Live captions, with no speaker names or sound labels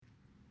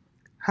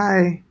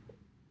Hi,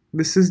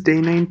 this is day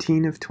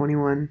 19 of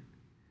 21.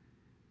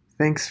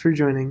 Thanks for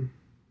joining.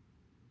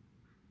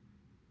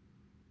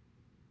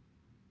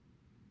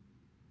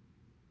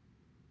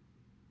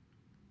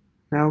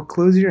 Now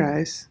close your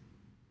eyes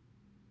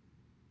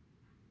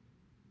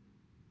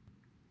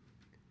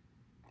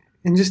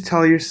and just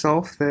tell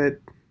yourself that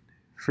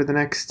for the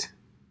next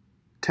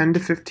 10 to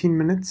 15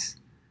 minutes,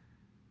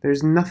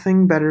 there's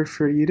nothing better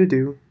for you to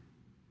do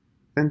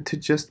than to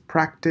just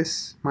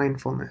practice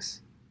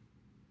mindfulness.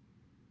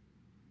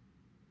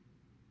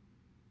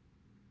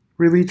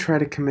 Really try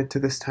to commit to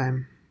this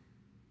time.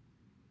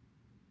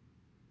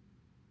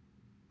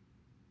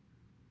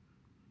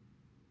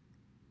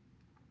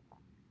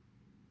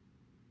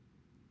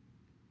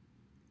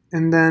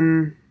 And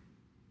then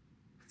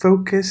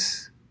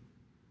focus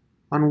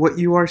on what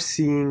you are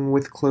seeing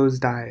with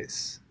closed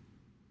eyes.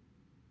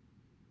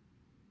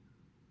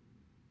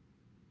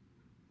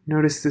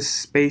 Notice this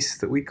space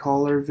that we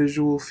call our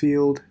visual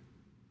field,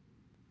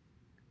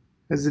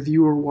 as if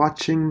you were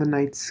watching the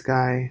night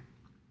sky,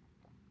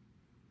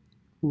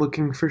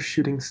 looking for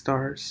shooting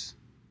stars,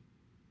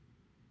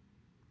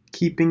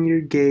 keeping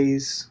your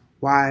gaze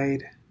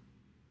wide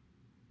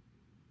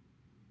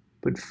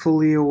but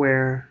fully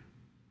aware.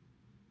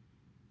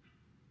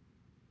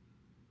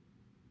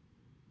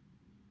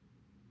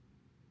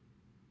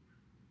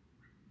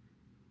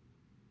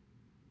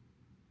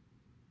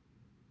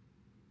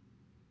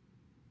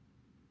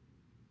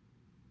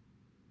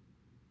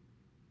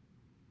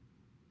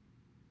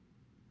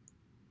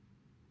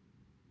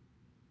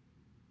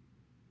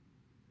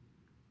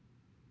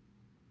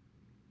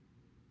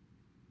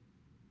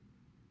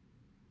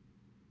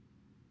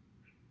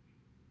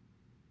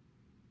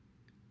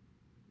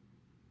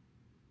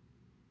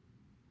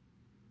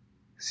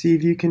 See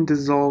if you can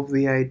dissolve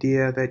the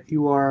idea that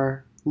you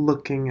are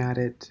looking at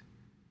it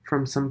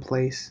from some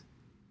place.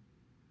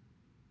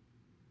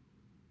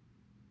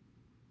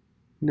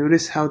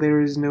 Notice how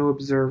there is no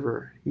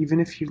observer, even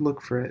if you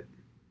look for it.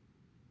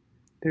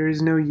 There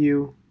is no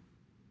you.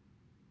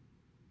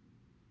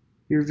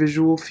 Your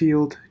visual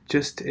field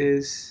just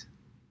is,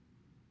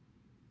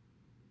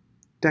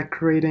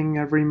 decorating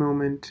every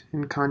moment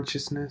in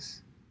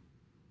consciousness.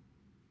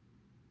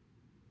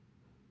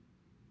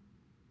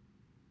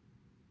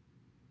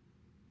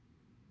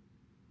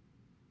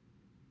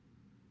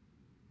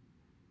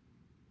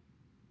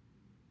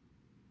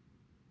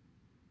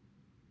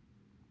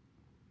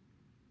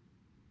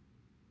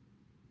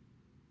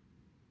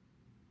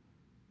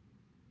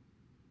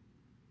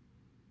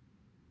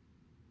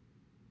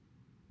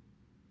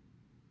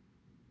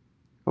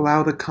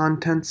 Allow the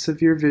contents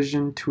of your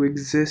vision to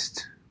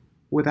exist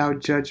without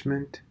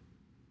judgment,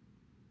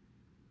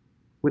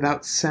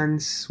 without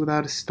sense,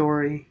 without a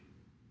story.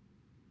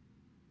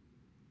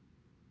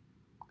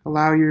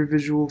 Allow your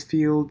visual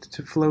field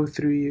to flow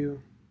through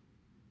you,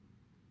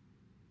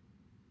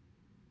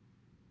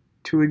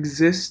 to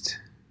exist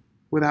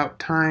without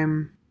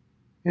time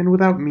and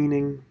without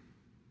meaning.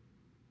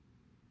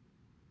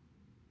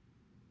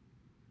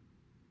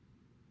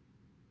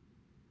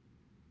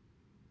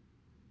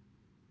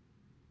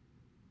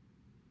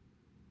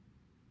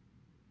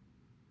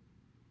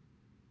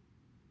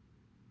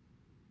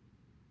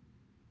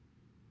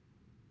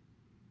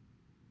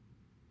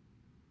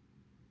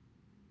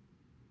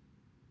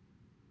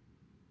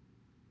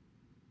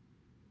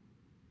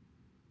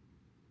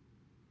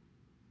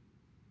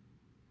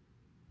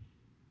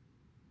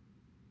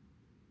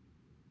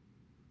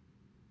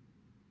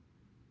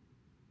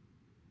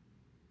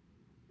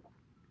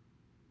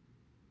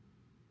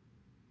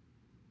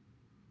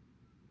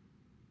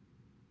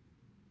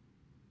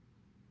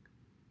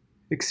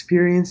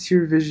 Experience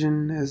your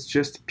vision as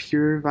just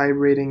pure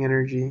vibrating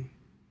energy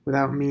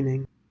without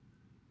meaning.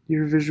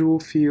 Your visual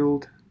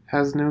field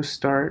has no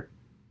start,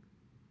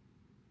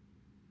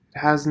 it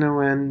has no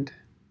end,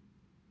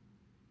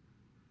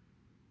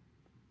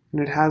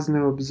 and it has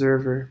no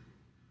observer.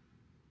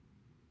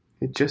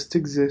 It just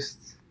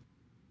exists.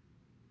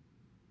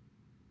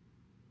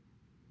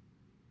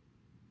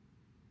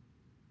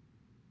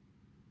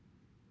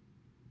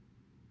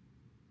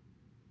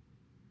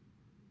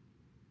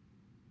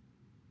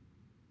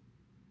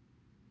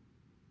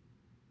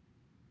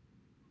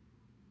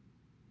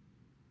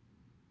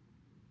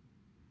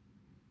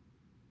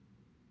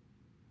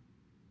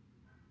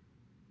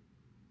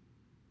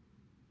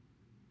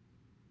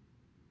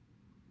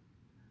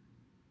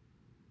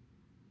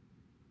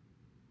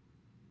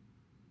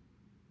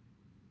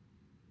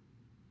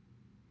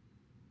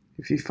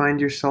 If you find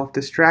yourself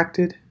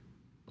distracted,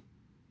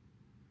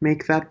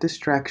 make that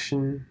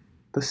distraction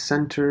the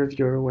center of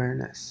your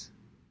awareness.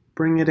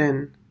 Bring it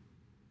in.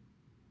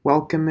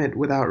 Welcome it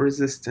without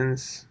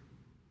resistance.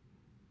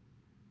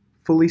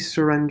 Fully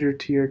surrender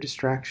to your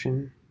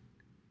distraction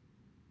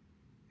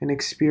and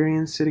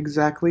experience it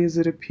exactly as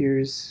it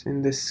appears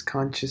in this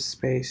conscious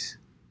space.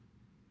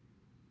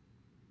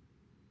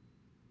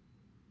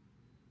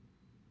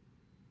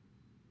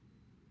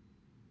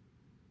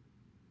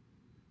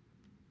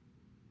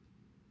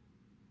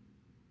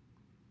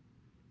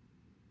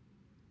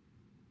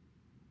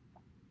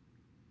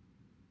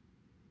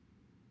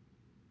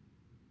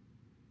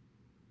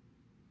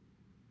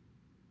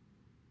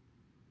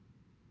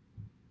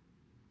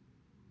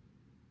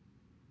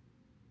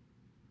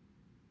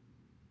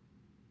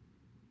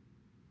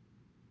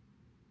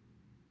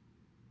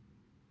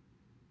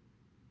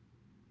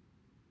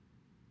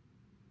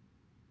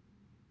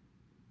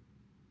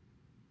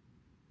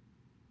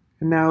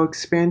 And now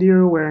expand your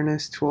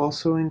awareness to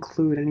also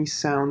include any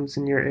sounds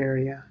in your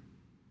area.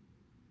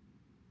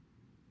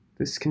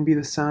 This can be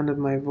the sound of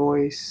my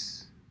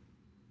voice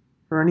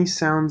or any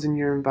sounds in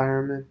your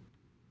environment.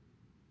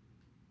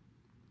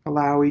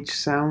 Allow each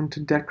sound to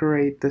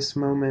decorate this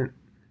moment.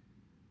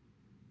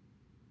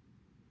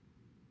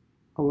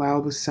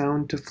 Allow the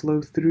sound to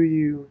flow through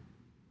you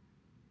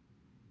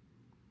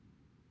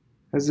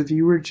as if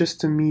you were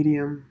just a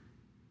medium,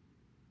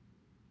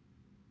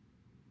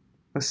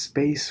 a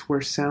space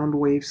where sound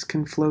waves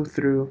can flow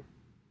through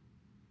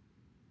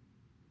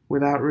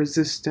without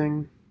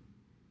resisting,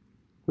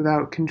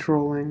 without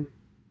controlling,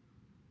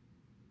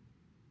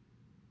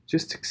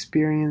 just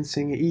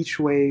experiencing each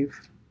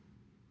wave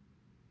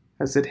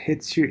as it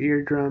hits your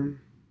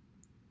eardrum,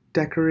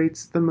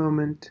 decorates the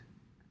moment,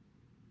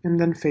 and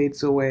then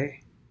fades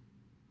away.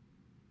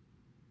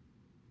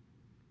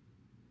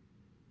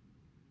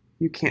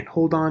 You can't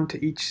hold on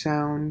to each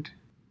sound.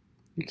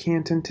 You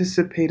can't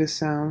anticipate a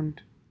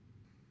sound.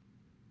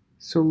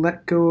 So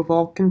let go of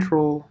all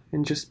control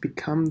and just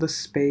become the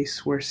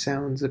space where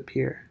sounds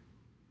appear.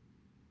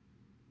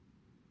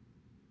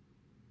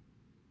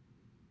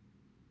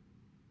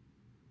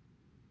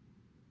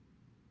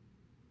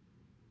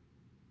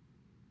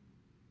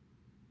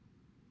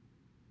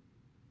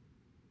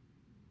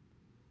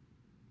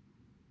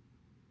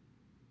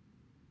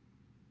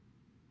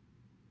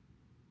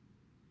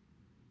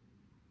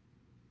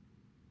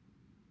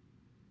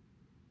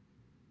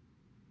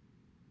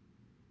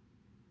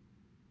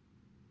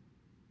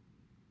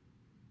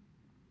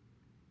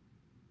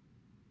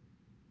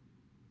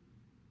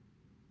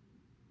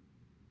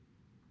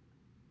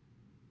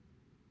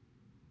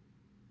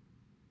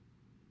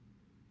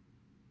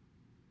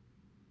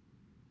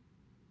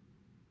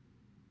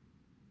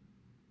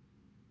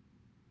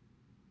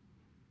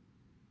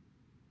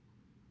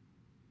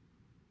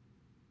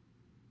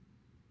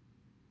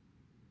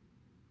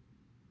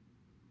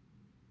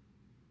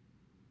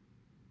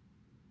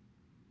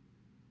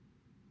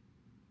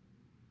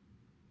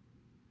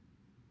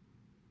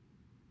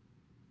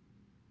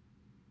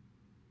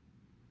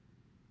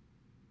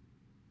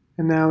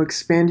 And now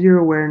expand your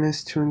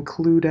awareness to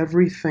include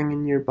everything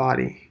in your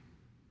body.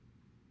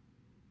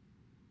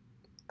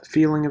 The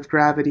feeling of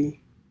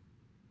gravity,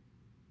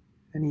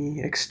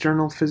 any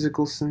external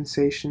physical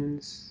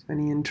sensations,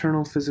 any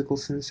internal physical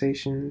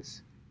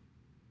sensations,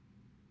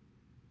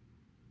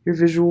 your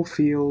visual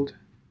field,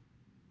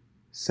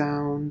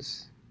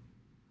 sounds,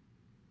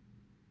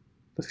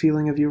 the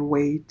feeling of your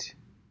weight,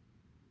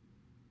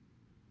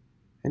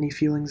 any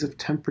feelings of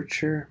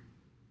temperature,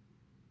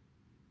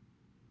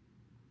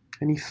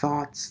 any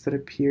thoughts that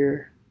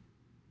appear,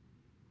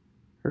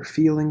 or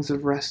feelings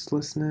of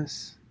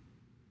restlessness,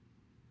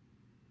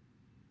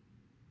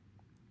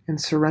 and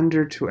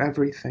surrender to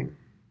everything.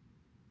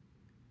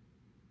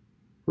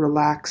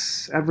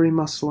 Relax every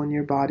muscle in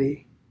your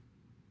body,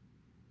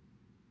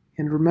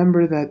 and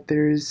remember that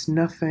there is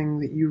nothing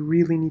that you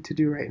really need to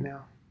do right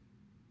now.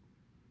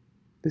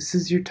 This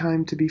is your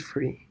time to be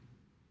free.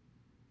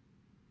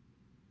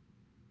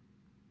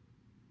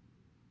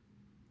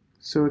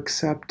 So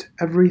accept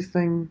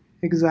everything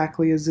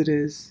exactly as it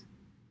is,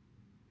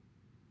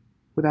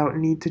 without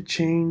need to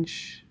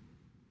change,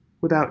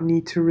 without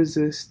need to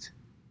resist,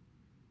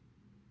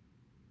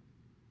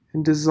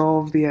 and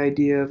dissolve the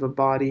idea of a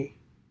body,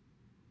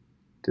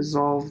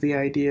 dissolve the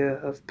idea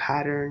of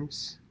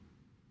patterns,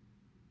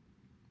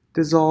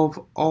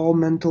 dissolve all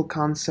mental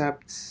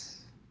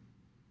concepts,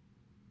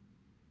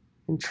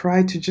 and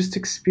try to just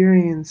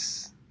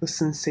experience the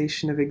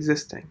sensation of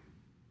existing.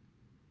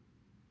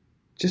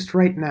 Just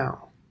right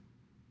now.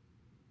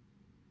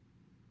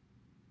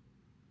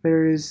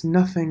 There is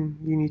nothing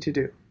you need to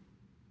do.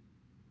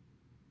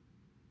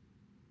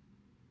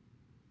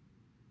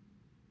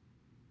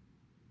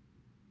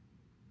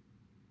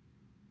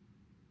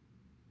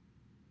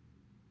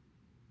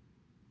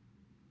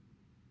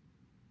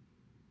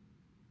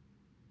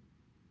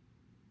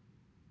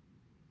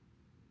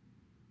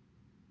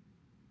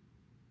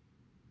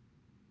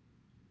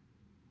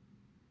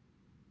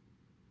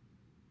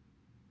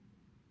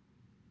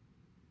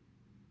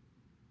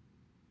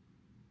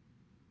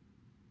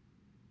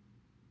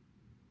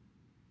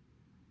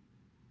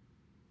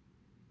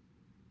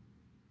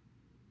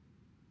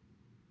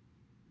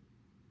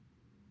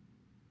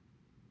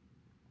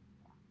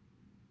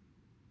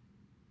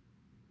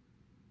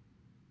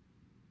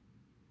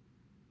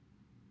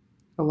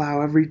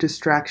 Allow every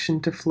distraction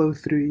to flow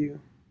through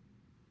you.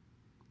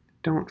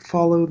 Don't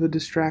follow the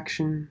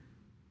distraction.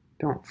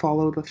 Don't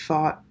follow the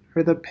thought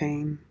or the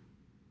pain.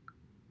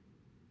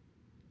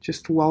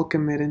 Just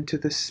welcome it into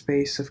the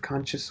space of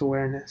conscious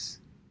awareness.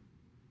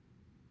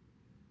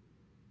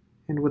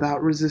 And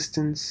without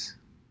resistance,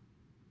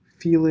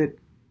 feel it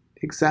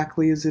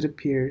exactly as it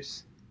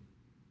appears,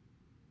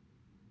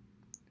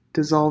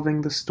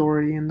 dissolving the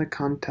story and the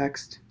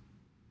context.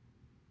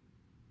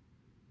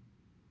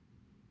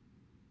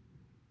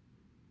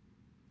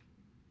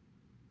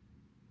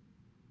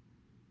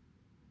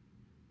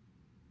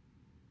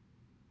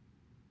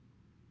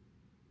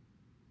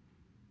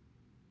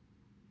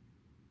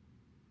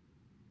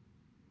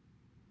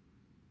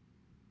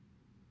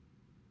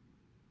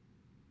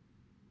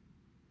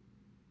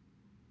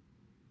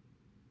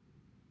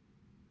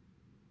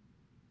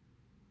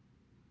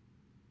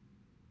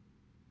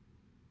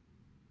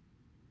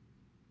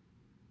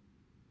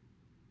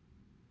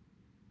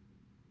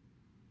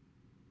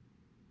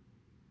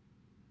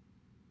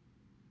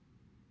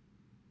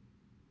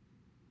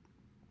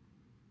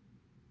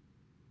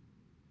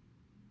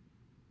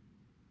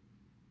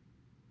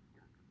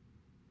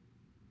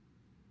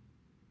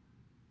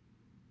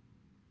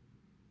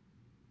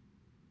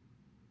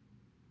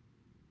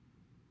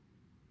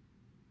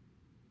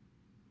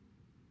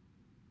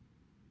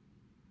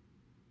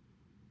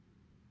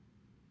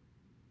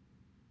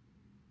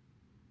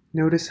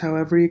 Notice how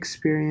every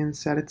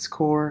experience at its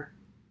core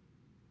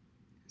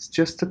is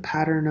just a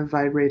pattern of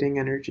vibrating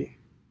energy.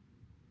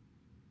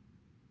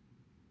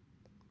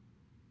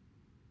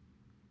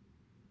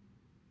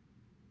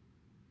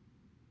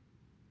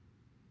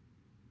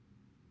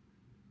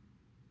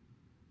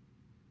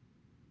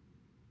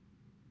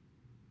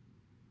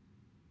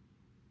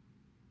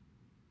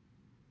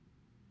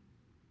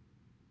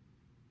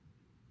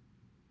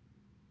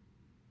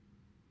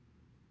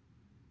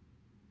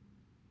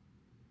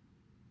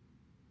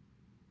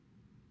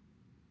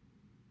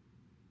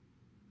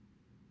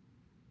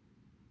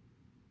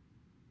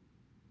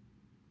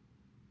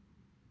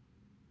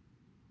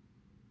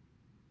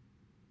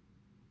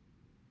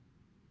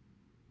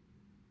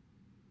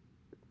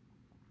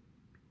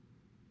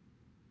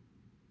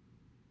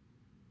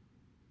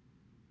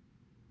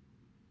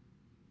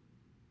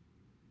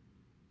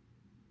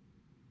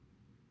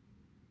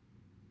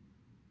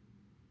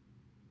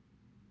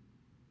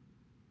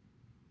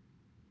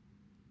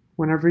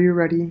 Whenever you're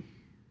ready,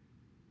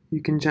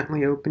 you can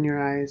gently open your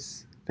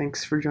eyes.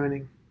 Thanks for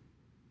joining.